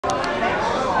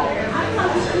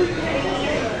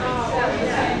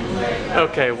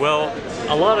Okay, well,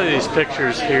 a lot of these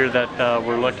pictures here that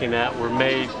we're looking at were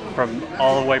made from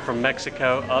all the way from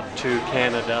Mexico up to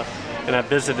Canada, and I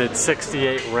visited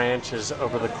 68 ranches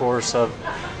over the course of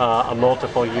a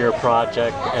multiple year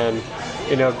project. And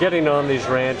you know, getting on these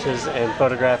ranches and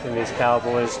photographing these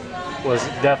cowboys was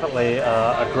definitely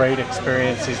a great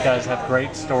experience. These guys have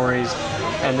great stories,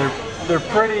 and they're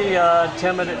pretty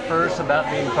timid at first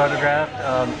about being photographed,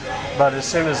 but as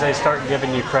soon as they start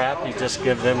giving you crap, you just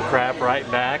give them crap right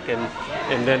back,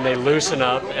 and then they loosen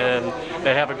up and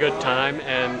they have a good time.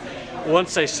 And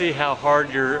once they see how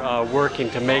hard you're working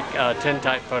to make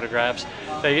tintype photographs,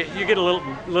 you get a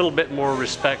little bit more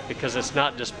respect, because it's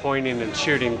not just pointing and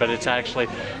shooting, but it's actually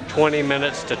 20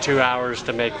 minutes to 2 hours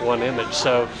to make one image.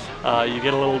 So you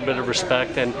get a little bit of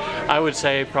respect, and I would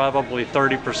say probably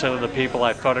 30% of the people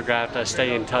I photographed I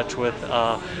stay in touch with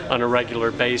on a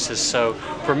regular basis. So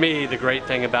for me, the great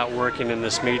thing about working in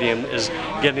this medium is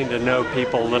getting to know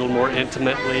people a little more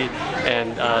intimately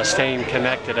and staying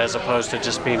connected, as opposed to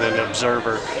just being an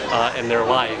observer in their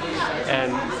life.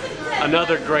 And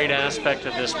another great aspect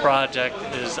of this project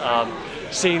is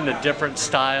seeing the different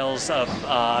styles of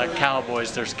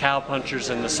cowboys. There's cowpunchers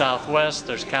in the Southwest,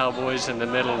 there's cowboys in the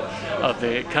middle of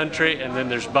the country, and then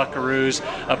there's buckaroos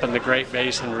up in the Great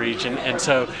Basin region. And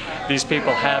so these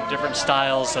people have different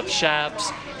styles of chaps,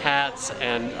 hats,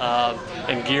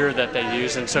 and gear that they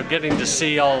use. And so getting to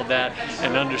see all of that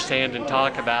and understand and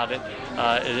talk about it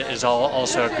is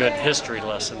also a good history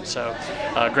lesson. So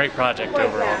great project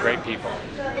overall, great people.